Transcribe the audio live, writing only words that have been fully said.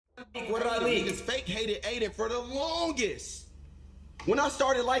What did I leak? Niggas fake hated Adin for the longest. When I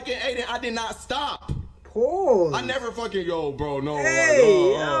started liking Adin, I did not stop. Pause. I never fucking, yo, bro, no.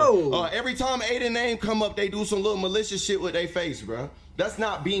 Hey, every time Adin name come up, they do some little malicious shit with their face, bro. That's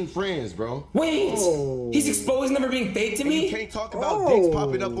not being friends, bro. Wait, he's exposing them for being fake to me? You can't talk about dicks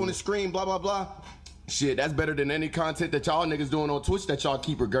popping up on the screen, blah, blah, blah. Shit, that's better than any content that y'all niggas doing on Twitch that y'all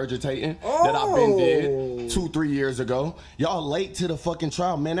keep regurgitating that I've been did 2-3 years ago. Y'all late to the fucking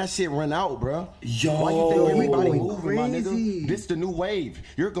trial, man. That shit run out, bro. Yo, why you think everybody moving, my nigga? This the new wave.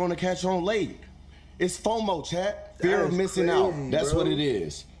 You're gonna catch on late. It's FOMO, chat. Fear of missing out. That's what it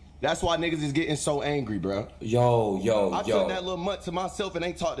is. That's why niggas is getting so angry, bro. I took that little month to myself and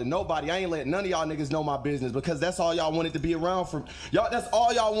ain't talked to nobody. I ain't let none of y'all niggas know my business because that's all y'all wanted to be around for. Y'all, that's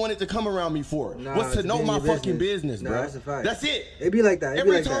all y'all wanted to come around me for. Was to know my fucking business, bro. That's a fact. That's it. It be like that.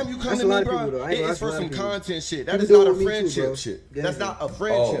 Every time you come to me, bro, it's for some content shit. That is not a friendship shit. That's not a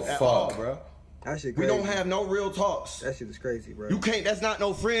friendship at all, bro. That shit crazy. We don't have no real talks. That shit is crazy, bro. You can't. That's not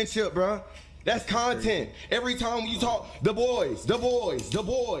no friendship, bro. That's content. Every time you talk, the boys. Damn,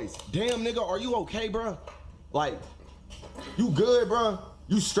 nigga, are you okay, bro? Like, you good, bro?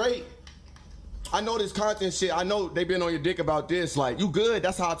 You straight? I know this content shit. I know they been on your dick about this. Like, you good?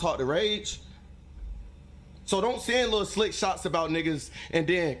 That's how I talk to Rage. So don't send little slick shots about niggas and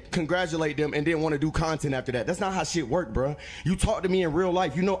then congratulate them and then want to do content after that. That's not how shit work, bro. You talk to me in real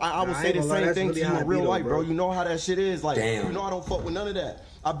life. You know, I would say the same thing to you in real life, bro. You know how that shit is. Like, you know I don't fuck with none of that.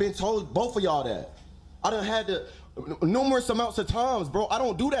 I've been told both of y'all that. I done had to numerous amounts of times, bro. I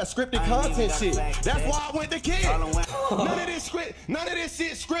don't do that scripted content shit. That's why I went to kid. None of this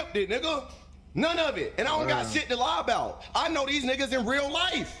shit scripted, nigga. None of it. And I don't got shit to lie about. I know these niggas in real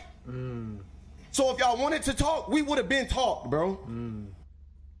life. So if y'all wanted to talk, we would have been talked, bro.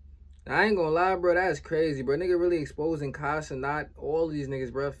 I ain't gonna lie, bro. That's crazy, bro. Nigga really exposing Cenat, all these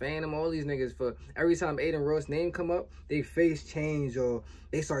niggas, bro. Phantom, all these niggas for every time Adin Ross' name come up, they face change or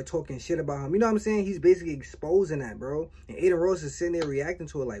they start talking shit about him. You know what I'm saying? He's basically exposing that, bro. And Adin Ross is sitting there reacting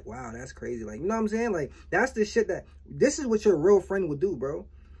to it like, wow, that's crazy. Like, you know what I'm saying? Like, that's the shit that, this is what your real friend would do, bro.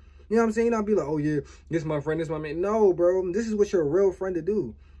 You know what I'm saying? I'll be like, oh yeah, this is my friend, this is my man. No, bro. This is what your real friend to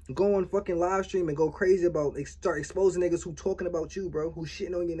do. Go on fucking live stream and go crazy about, start exposing niggas who talking about you, bro, who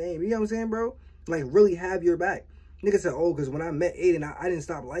shitting on your name. You know what I'm saying, bro? Like, really have your back. Niggas said, oh, because when I met Adin, I didn't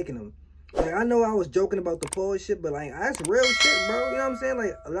stop liking him. Like, I know I was joking about the pause shit, but, like, that's real shit, bro. You know what I'm saying?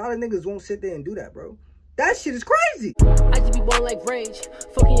 Like, a lot of niggas won't sit there and do that, bro. That shit is crazy. I just be born like Rage.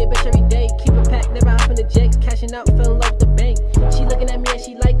 Fucking your bitch every day. Keep it packed, never hopping the jakes. Cashing out, fell in love with the bank. She looking at me and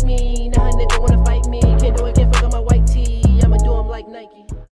she like me. Now her nigga wanna fight me. Can't do it, can't fuck on my white tee. I'ma do him like Nike.